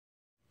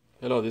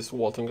Hello, this is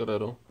Walton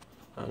Guerrero,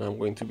 and I'm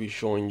going to be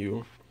showing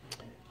you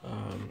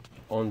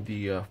on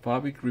the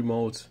Fobik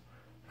remotes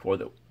for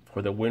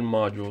the wind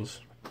modules.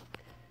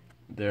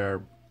 There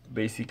are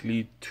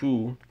basically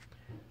two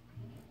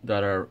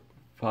that are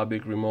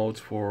Fobik remotes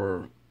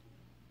for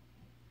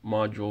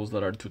modules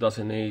that are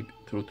 2008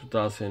 through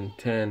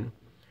 2010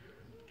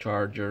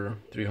 Charger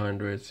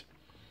 300s,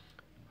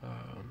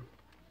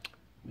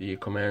 the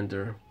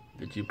Commander,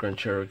 the Jeep Grand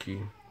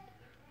Cherokee,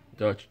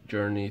 Dodge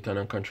Journey, Town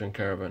and Country and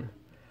Caravan.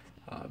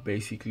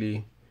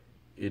 Basically,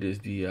 it is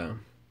the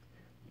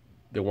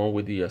one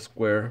with the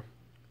square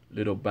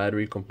little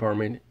battery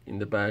compartment in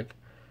the back,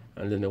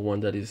 and then the one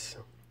that is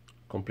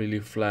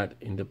completely flat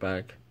in the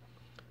back.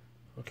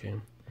 Okay,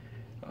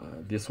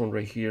 this one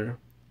right here,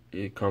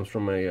 it comes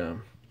from a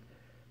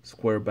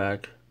square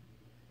back,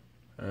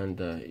 and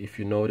if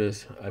you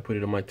notice, I put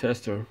it on my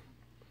tester,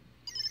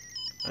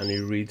 and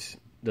it reads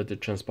that the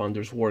transponder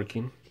is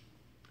working.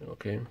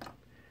 Okay,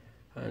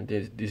 and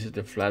this is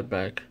the flat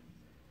back.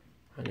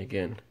 And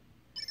again,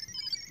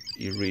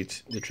 it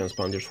reads the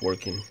transponder is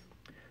working.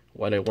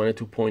 What I wanted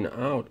to point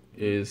out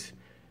is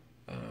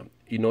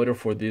in order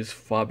for these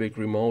Fobik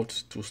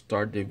remotes to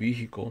start the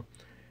vehicle,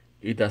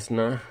 it does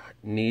not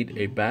need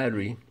a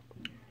battery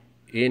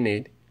in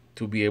it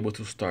to be able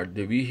to start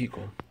the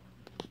vehicle.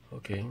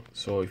 Okay,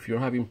 so if you're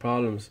having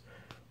problems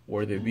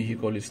where the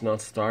vehicle is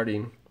not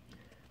starting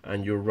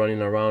and you're running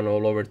around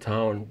all over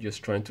town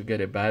just trying to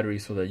get a battery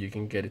so that you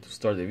can get it to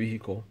start the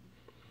vehicle,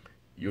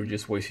 you're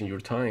just wasting your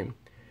time,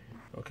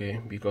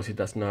 okay, because it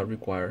does not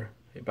require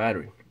a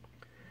battery.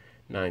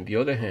 Now, on the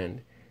other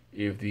hand,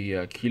 if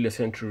the keyless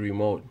entry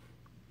remote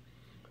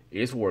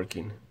is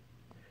working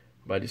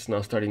but it's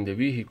not starting the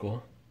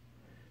vehicle,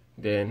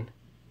 then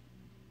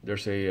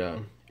there's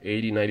a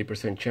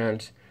 80-90%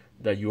 chance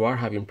that you are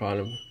having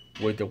problem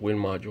with the wind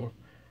module,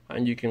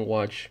 and you can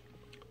watch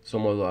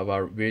some of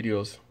our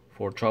videos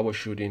for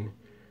troubleshooting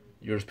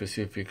your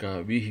specific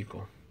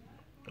vehicle.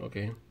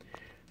 Okay,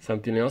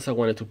 something else I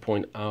wanted to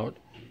point out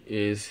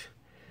is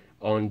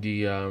on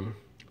the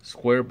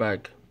square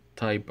back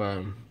type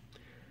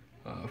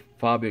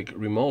Fobik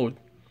remote.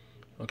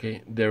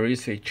 Okay, there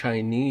is a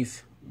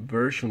Chinese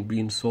version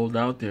being sold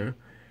out there.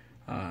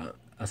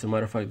 As a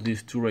matter of fact,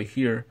 these two right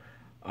here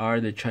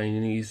are the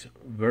Chinese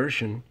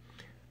version.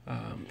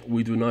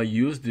 We do not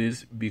use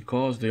this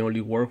because they only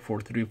work for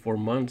 3-4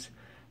 months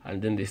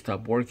and then they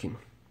stop working.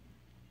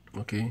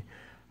 Okay,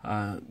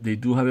 they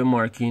do have a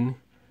marking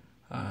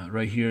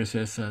right here. It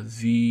says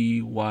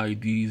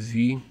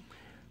ZYDZ,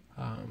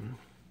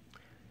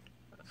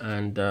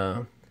 and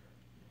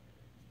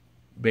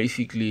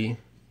basically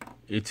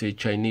it's a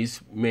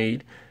Chinese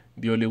made.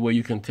 The only way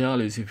you can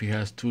tell is if it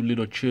has two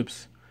little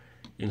chips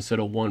instead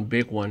of one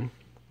big one.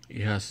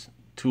 It has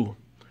two.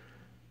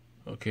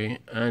 Okay,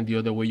 and the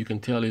other way you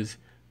can tell is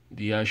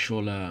the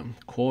actual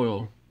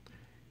coil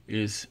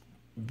is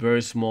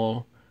very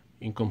small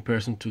in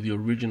comparison to the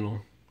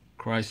original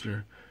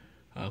Chrysler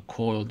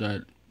coil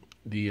that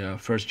the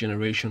first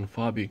generation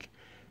Fobik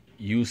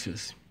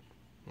uses.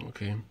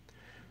 Okay,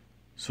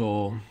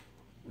 so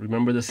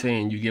remember the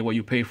saying, you get what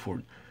you pay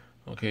for.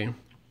 Okay,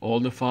 all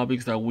the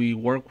Fobiks that we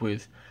work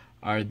with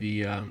are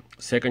the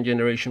second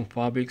generation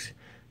Fobiks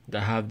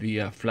that have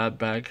the flat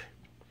back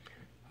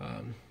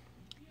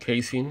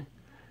casing,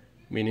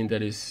 meaning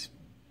that it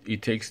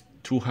takes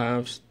two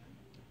halves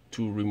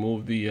to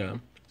remove the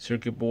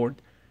circuit board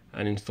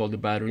and install the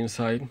battery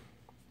inside.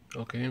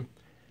 Okay,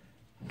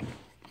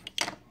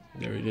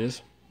 there it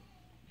is.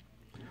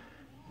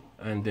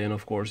 And then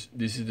of course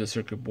this is the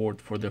circuit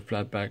board for the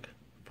flat back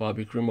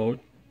Fobik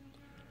remote.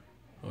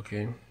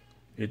 Okay,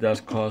 it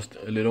does cost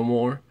a little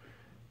more,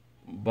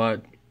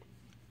 but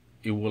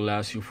it will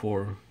last you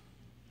for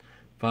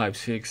 5,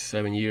 6,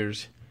 7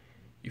 years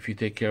if you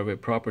take care of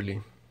it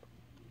properly.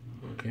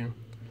 Okay,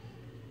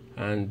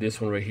 and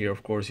this one right here,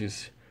 of course,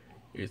 it's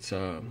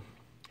a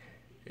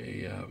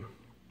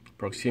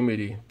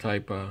proximity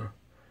type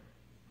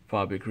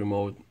Fobik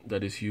remote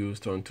that is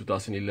used on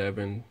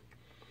 2011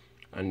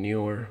 and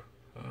newer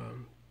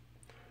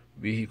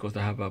vehicles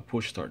that have a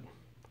push start.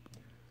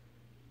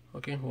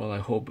 Okay, well, I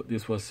hope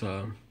this was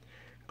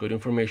good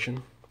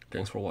information.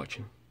 Thanks for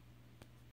watching.